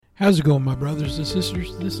How's it going, my brothers and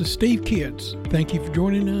sisters? This is Steve Kitts. Thank you for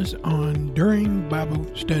joining us on During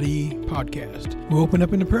Bible Study Podcast. We'll open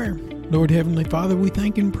up in a prayer. Lord Heavenly Father, we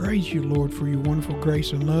thank and praise you, Lord, for your wonderful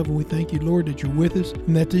grace and love. And we thank you, Lord, that you're with us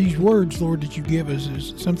and that these words, Lord, that you give us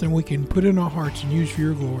is something we can put in our hearts and use for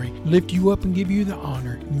your glory. Lift you up and give you the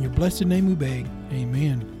honor. In your blessed name we beg.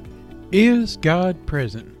 Amen. Is God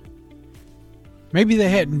present? Maybe they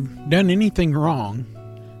hadn't done anything wrong,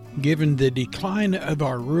 given the decline of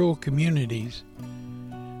our rural communities.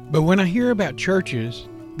 But when I hear about churches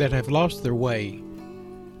that have lost their way,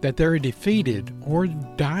 that they're defeated or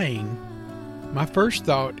dying, my first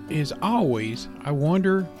thought is always, I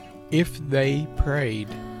wonder if they prayed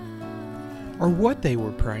or what they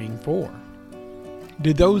were praying for.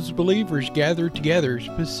 Did those believers gather together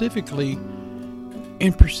specifically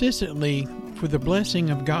and persistently for the blessing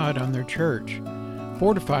of God on their church,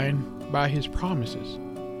 fortified by His promises?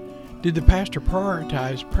 Did the pastor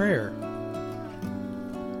prioritize prayer?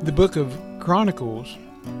 The book of Chronicles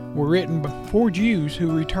were written for Jews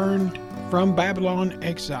who returned from Babylon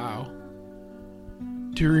exile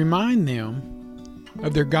to remind them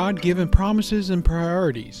of their God-given promises and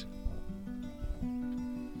priorities.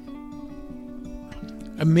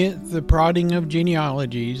 Amid the prodding of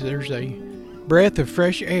genealogies, there's a breath of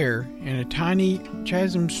fresh air and a tiny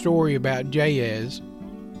chasm story about Jabez,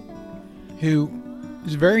 whose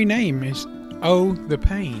very name is "Oh, the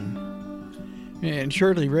Pain," and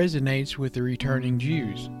surely resonates with the returning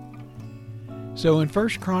Jews. So in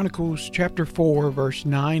 1 Chronicles chapter 4, verse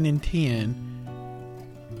 9 and 10,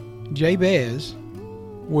 Jabez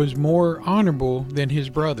was more honorable than his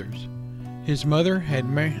brothers. His mother had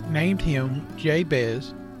named him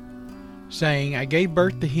Jabez, saying, "I gave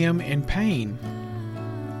birth to him in pain."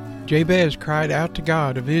 Jabez cried out to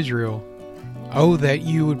God of Israel, "Oh, that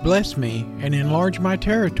you would bless me and enlarge my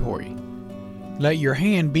territory. Let your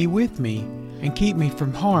hand be with me and keep me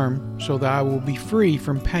from harm, so that I will be free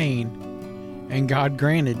from pain." And God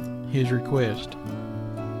granted his request.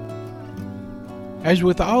 As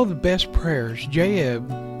with all the best prayers, Jabez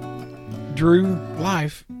drew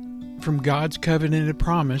life from God's covenanted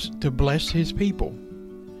promise to bless his people.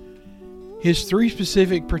 His three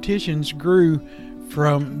specific petitions grew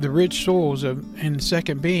from the rich soils and the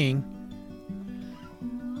second being,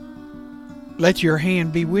 "Let your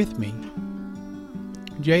hand be with me."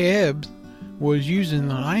 Jabez was using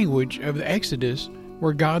the language of the Exodus,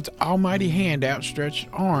 where God's almighty hand, outstretched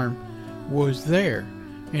arm, was there,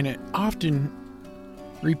 and it often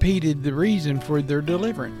repeated the reason for their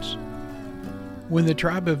deliverance. When the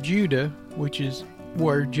tribe of Judah, which is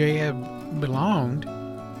where Jabez belonged,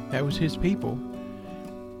 that was his people,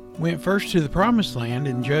 went first to the promised land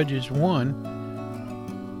in Judges 1,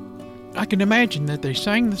 I can imagine that they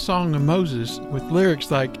sang the song of Moses with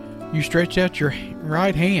lyrics like, "You stretched out your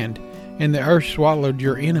right hand, and the earth swallowed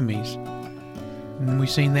your enemies." And we've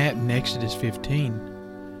seen that in Exodus 15.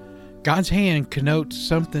 God's hand connotes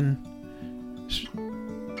something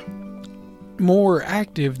more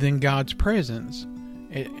active than God's presence,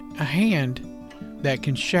 a hand that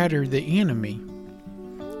can shatter the enemy.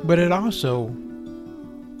 But it also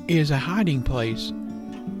is a hiding place.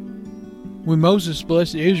 When Moses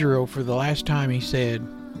blessed Israel for the last time, he said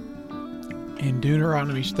in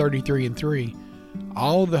Deuteronomy 33:3,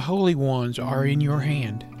 "All the holy ones are in your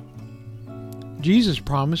hand." Jesus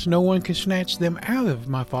promised no one can snatch them out of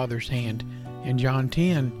my Father's hand in John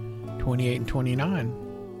 10:28 and 29.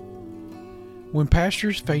 When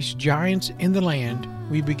pastors face giants in the land,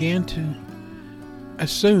 we begin to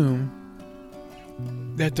assume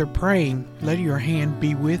that they're praying, "Let your hand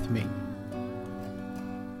be with me."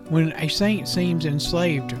 When a saint seems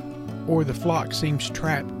enslaved or the flock seems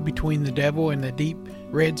trapped between the devil and the deep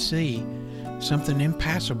Red Sea, something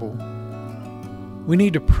impassable, we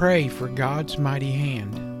need to pray for God's mighty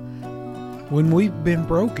hand. When we've been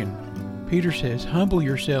broken, Peter says, "Humble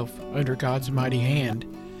yourself under God's mighty hand,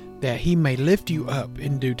 that He may lift you up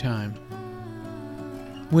in due time."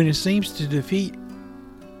 When it seems to defeat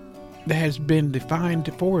that has been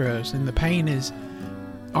defined for us, and the pain is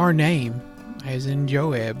our name, as in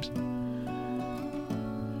Joab's,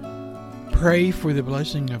 pray for the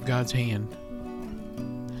blessing of God's hand.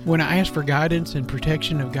 When I ask for guidance and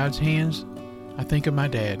protection of God's hands, I think of my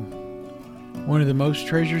dad. One of the most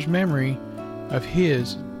treasured memory of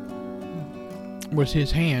his was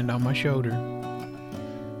his hand on my shoulder.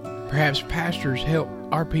 Perhaps pastors help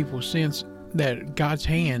our people sense that God's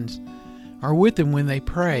hands are with them when they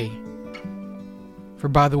pray. For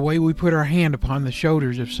by the way we put our hand upon the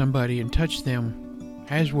shoulders of somebody and touch them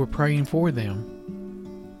as we're praying for them.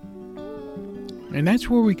 And that's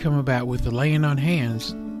where we come about with the laying on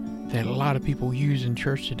hands that a lot of people use in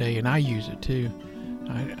church today, and I use it too.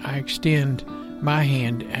 I extend my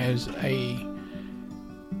hand as a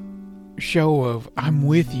show of I'm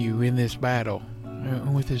with you in this battle,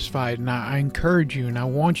 with this fight, and I encourage you and I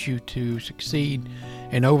want you to succeed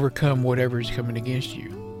and overcome whatever is coming against you.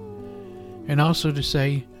 And also to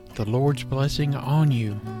say the Lord's blessing on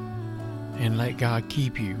you and let God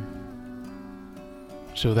keep you.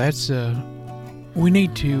 So that's we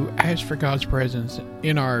need to ask for God's presence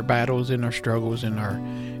in our battles, in our struggles, in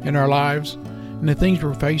our lives, and the things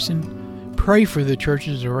we're facing. Pray for the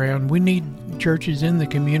churches around. We need churches in the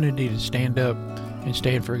community to stand up and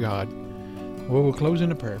stand for God. Well, we'll close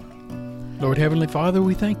in a prayer. Lord Heavenly Father,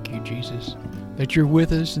 we thank you, Jesus, that you're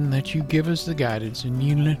with us and that you give us the guidance, and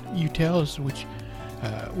you tell us which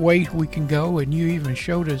way we can go, and you even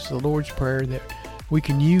showed us the Lord's Prayer that we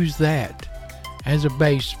can use that as a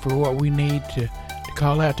base for what we need to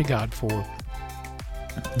call out to God for.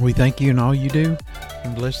 We thank you in all you do,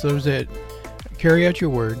 and bless those that carry out your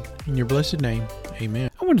word. In your blessed name, amen.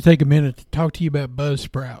 I want to take a minute to talk to you about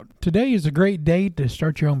Buzzsprout. Today is a great day to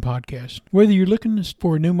start your own podcast. Whether you're looking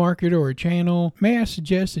for a new market or a channel, may I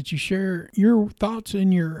suggest that you share your thoughts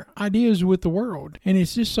and your ideas with the world. And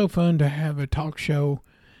it's just so fun to have a talk show.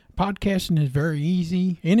 Podcasting is very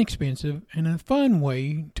easy, inexpensive, and a fun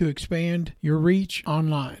way to expand your reach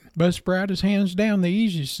online. Buzzsprout is hands down the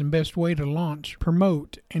easiest and best way to launch,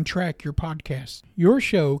 promote, and track your podcast. Your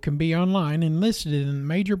show can be online and listed in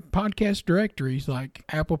major podcast directories like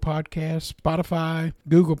Apple Podcasts, Spotify,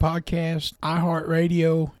 Google Podcasts,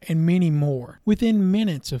 iHeartRadio, and many more within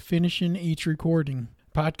minutes of finishing each recording.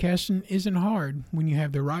 Podcasting isn't hard when you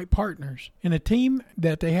have the right partners, and a team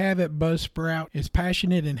that they have at Buzzsprout is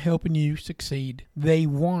passionate in helping you succeed. They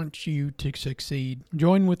want you to succeed.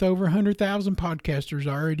 Join with over 100,000 podcasters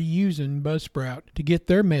already using Buzzsprout to get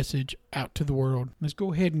their message out to the world. Let's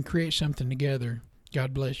go ahead and create something together.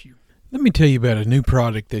 God bless you. Let me tell you about a new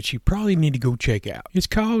product that you probably need to go check out. It's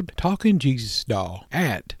called Talking Jesus Doll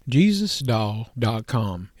at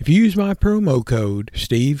JesusDoll.com. If you use my promo code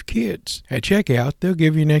SteveKids at checkout, they'll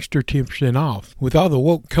give you an extra 10% off. With all the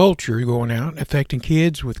woke culture going out affecting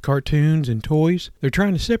kids with cartoons and toys, they're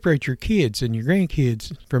trying to separate your kids and your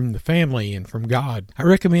grandkids from the family and from God. I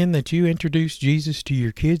recommend that you introduce Jesus to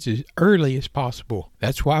your kids as early as possible.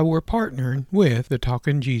 That's why we're partnering with the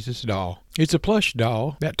Talking Jesus Doll. It's a plush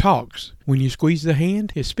doll that talks. When you squeeze the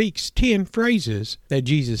hand, it speaks 10 phrases that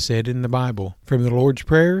Jesus said in the Bible, from the Lord's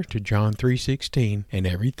Prayer to John 3:16 and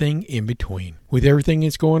everything in between. With everything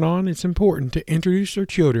that's going on, it's important to introduce our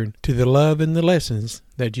children to the love and the lessons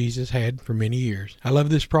that Jesus had for many years. I love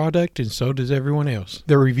this product, and so does everyone else.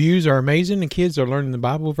 The reviews are amazing, and kids are learning the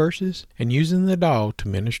Bible verses and using the doll to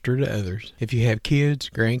minister to others. If you have kids,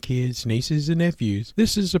 grandkids, nieces, and nephews,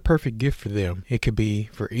 this is a perfect gift for them. It could be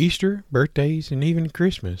for Easter, birthdays, and even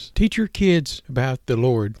Christmas. Teach your kids about the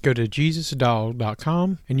Lord. Go to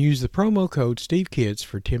JesusDoll.com and use the promo code SteveKids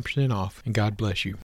for 10% off, and God bless you.